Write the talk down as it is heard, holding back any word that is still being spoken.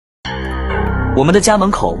我们的家门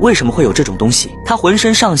口为什么会有这种东西？它浑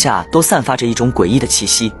身上下都散发着一种诡异的气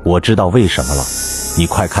息。我知道为什么了，你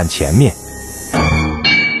快看前面。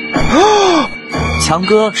强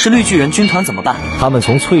哥，是绿巨人军团怎么办？他们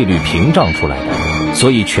从翠绿屏障出来的，所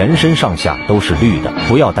以全身上下都是绿的。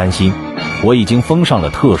不要担心，我已经封上了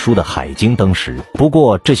特殊的海晶灯石。不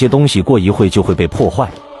过这些东西过一会就会被破坏，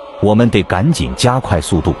我们得赶紧加快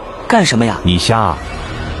速度。干什么呀？你瞎啊！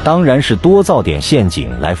当然是多造点陷阱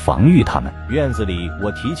来防御他们。院子里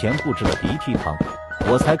我提前布置了鼻涕汤，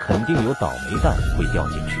我才肯定有倒霉蛋会掉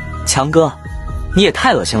进去。强哥，你也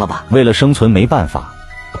太恶心了吧！为了生存没办法。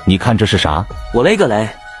你看这是啥？我勒个雷！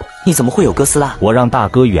你怎么会有哥斯拉？我让大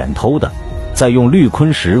哥远偷的，再用绿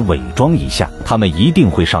昆石伪装一下，他们一定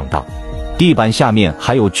会上当。地板下面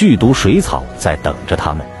还有剧毒水草在等着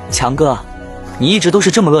他们。强哥，你一直都是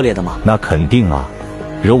这么恶劣的吗？那肯定啊！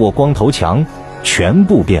惹我光头强，全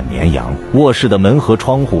部变绵羊。卧室的门和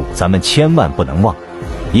窗户咱们千万不能忘，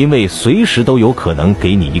因为随时都有可能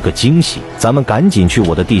给你一个惊喜。咱们赶紧去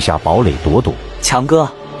我的地下堡垒躲躲。强哥，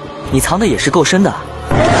你藏的也是够深的。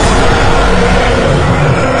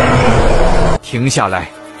停下来，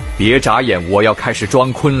别眨眼，我要开始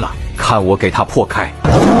装坤了，看我给他破开。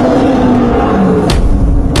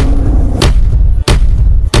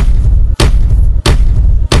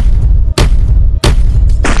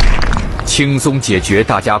轻松解决，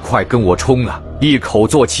大家快跟我冲啊！一口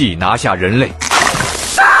作气拿下人类。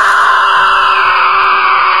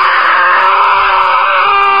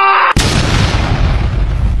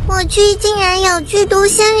我去，竟然有剧毒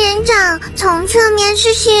仙人掌，从侧面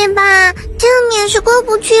试试吧，正面是过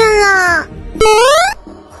不去了。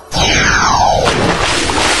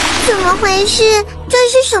怎么回事？这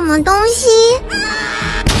是什么东西？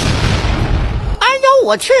哎呦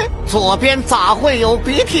我去，左边咋会有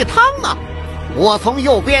鼻涕汤啊？我从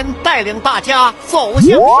右边带领大家走下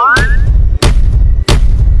去。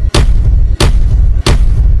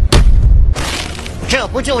这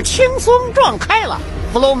不就轻松撞开了？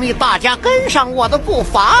弗洛米，大家跟上我的步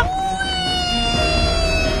伐。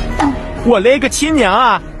我勒个亲娘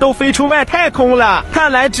啊！都飞出外太空了，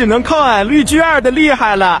看来只能靠俺绿巨二的厉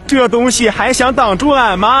害了。这东西还想挡住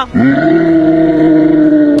俺吗？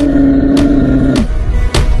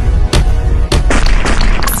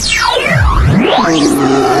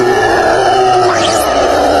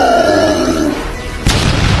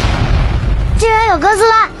竟然有哥斯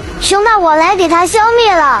拉，熊大，我来给它消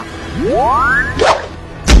灭了。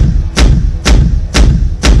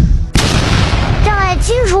障碍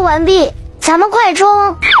清除完毕，咱们快冲！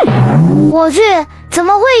我去，怎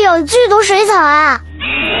么会有剧毒水草啊？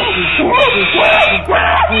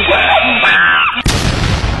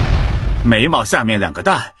眉毛下面2个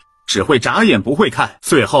蛋，只会眨眼不会看，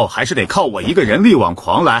最后还是得靠我一个人力挽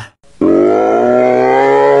狂澜。